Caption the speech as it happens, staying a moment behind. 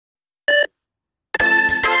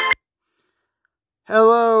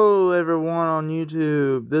Hello everyone on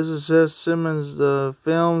YouTube, this is Seth Simmons, the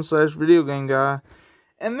film/video game guy,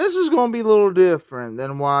 and this is going to be a little different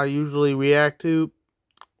than what I usually react to.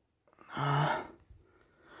 I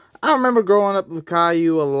remember growing up with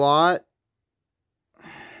Caillou a lot.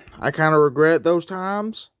 I kind of regret those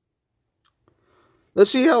times.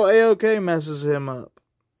 Let's see how AOK messes him up.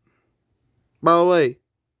 By the way,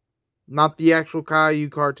 not the actual Caillou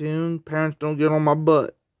cartoon. Parents, don't get on my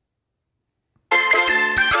butt.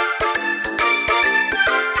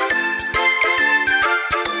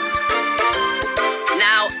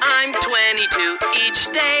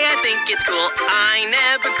 Each day I think it's cool. I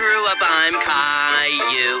never grew up. I'm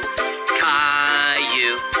Caillou.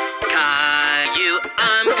 Caillou. Caillou.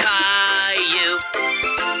 I'm Caillou.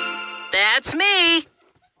 That's me.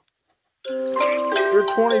 You're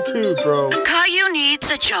 22, bro. Caillou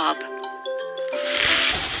needs a job.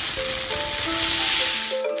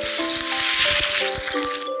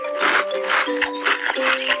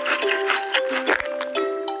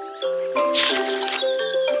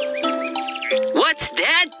 What's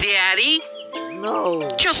that, Daddy? No.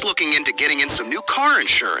 Just looking into getting in some new car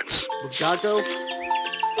insurance. With Gato?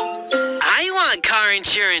 I want car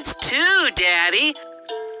insurance too, Daddy.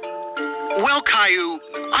 Well, Caillou,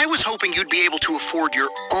 I was hoping you'd be able to afford your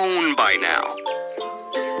own by now.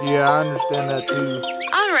 Yeah, I understand that too.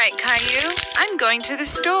 All right, Caillou. I'm going to the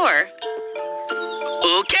store.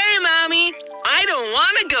 Okay, Mommy. I don't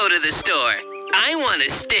want to go to the store. I want to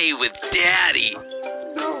stay with Daddy.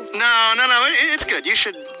 No, it's good. You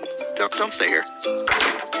should... Don't stay here.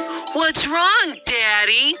 What's wrong,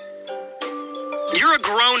 Daddy? You're a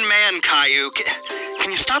grown man, Caillou.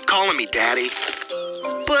 Can you stop calling me Daddy?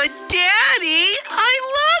 But, Daddy, I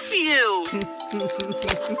love you.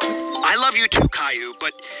 I love you too, Caillou,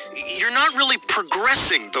 but you're not really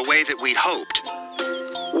progressing the way that we'd hoped.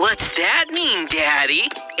 What's that mean, Daddy?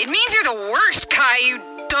 It means you're the worst, Caillou.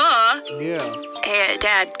 Duh. Yeah. Hey,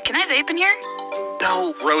 Dad, can I vape in here?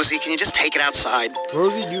 No, Rosie, can you just take it outside?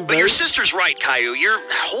 Rosie, you But your vape? sister's right, Caillou. Your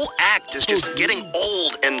whole act is just getting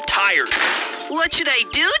old and tired. What should I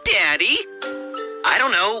do, Daddy? I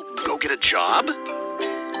don't know. Go get a job?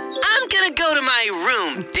 I'm gonna go to my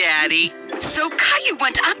room, Daddy. So Caillou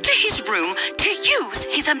went up to his room to use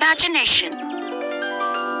his imagination.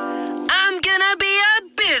 I'm gonna be a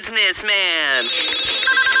businessman.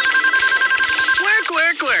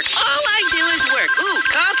 Work. All I do is work. Ooh,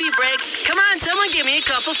 coffee break. Come on, someone give me a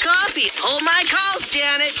cup of coffee. Hold my calls,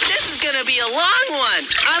 Janet. This is gonna be a long one.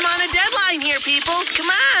 I'm on a deadline here, people. Come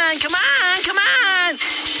on.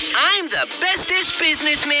 I'm the bestest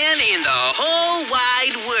businessman in the whole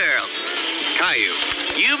wide world. Caillou,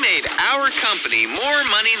 you made our company more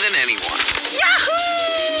money than anyone.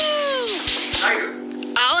 Yahoo!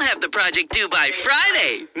 I'll have the project due by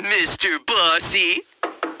Friday, Mr. Bossy.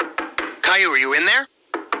 Caillou, are you in there?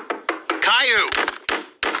 Caillou!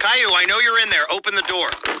 Caillou, I know you're in there. Open the door.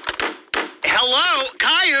 Hello?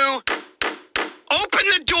 Caillou! Open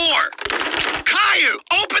the door! Caillou!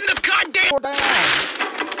 Open the goddamn...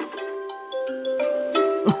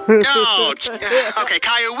 No. Okay,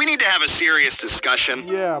 Caillou, we need to have a serious discussion.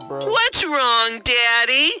 Yeah, bro. What's wrong,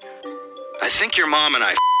 Daddy? I think your mom and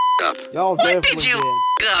I up. Y'all What definitely did you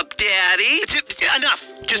up, Daddy? Enough.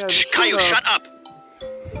 Just, Yeah, Caillou, shut shut up.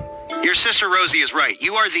 Your sister Rosie is right.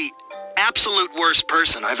 You are the absolute worst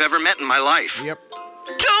person I've ever met in my life. Yep.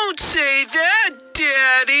 Don't say that,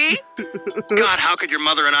 Daddy. God, how could your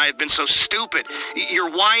mother and I have been so stupid? You're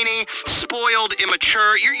whiny, spoiled,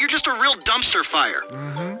 immature. You're just a real dumpster fire.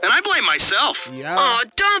 And I blame myself. Yeah. Oh,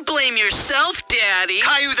 don't blame yourself, Daddy.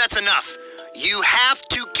 Caillou, that's enough. You have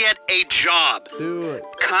to get a job. Do it.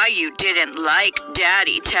 Caillou didn't like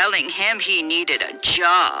Daddy telling him he needed a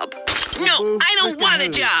job. No, I don't want a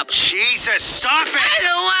job. Jesus, stop it! I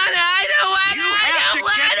don't want You have to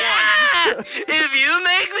get If you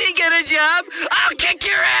make me get a job, I'll kick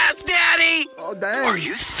your ass, Daddy. Oh, dang. Are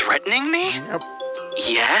you threatening me? Yep.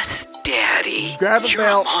 Yes, Daddy. Grab a You're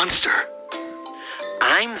belt. a monster.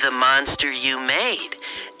 I'm the monster you made,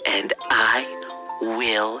 and I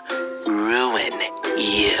will ruin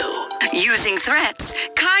you. Using threats,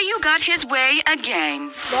 Caillou got his way again.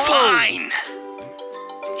 Fine.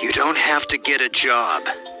 You don't have to get a job.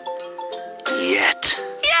 Yet.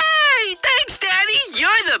 Yay! Thanks, Daddy.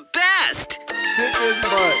 You're the best. Kick his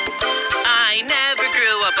butt. I never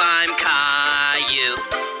grew up. I'm Caillou.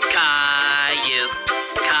 Caillou.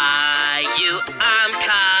 Caillou. I'm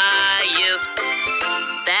Caillou.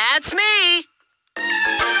 That's me.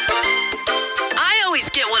 I always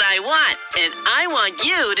get what I want, and I want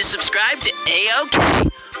you to subscribe to AOK.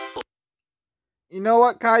 You know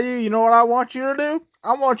what, Caillou? You know what I want you to do?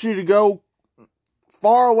 I want you to go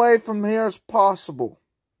far away from here as possible.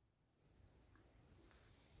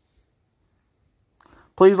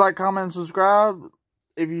 Please like, comment, and subscribe.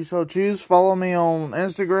 If you so choose, follow me on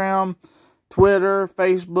Instagram, Twitter,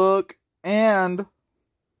 Facebook, and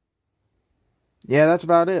yeah, that's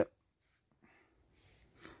about it.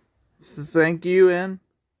 Thank you, and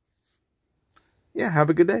yeah, have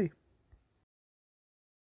a good day.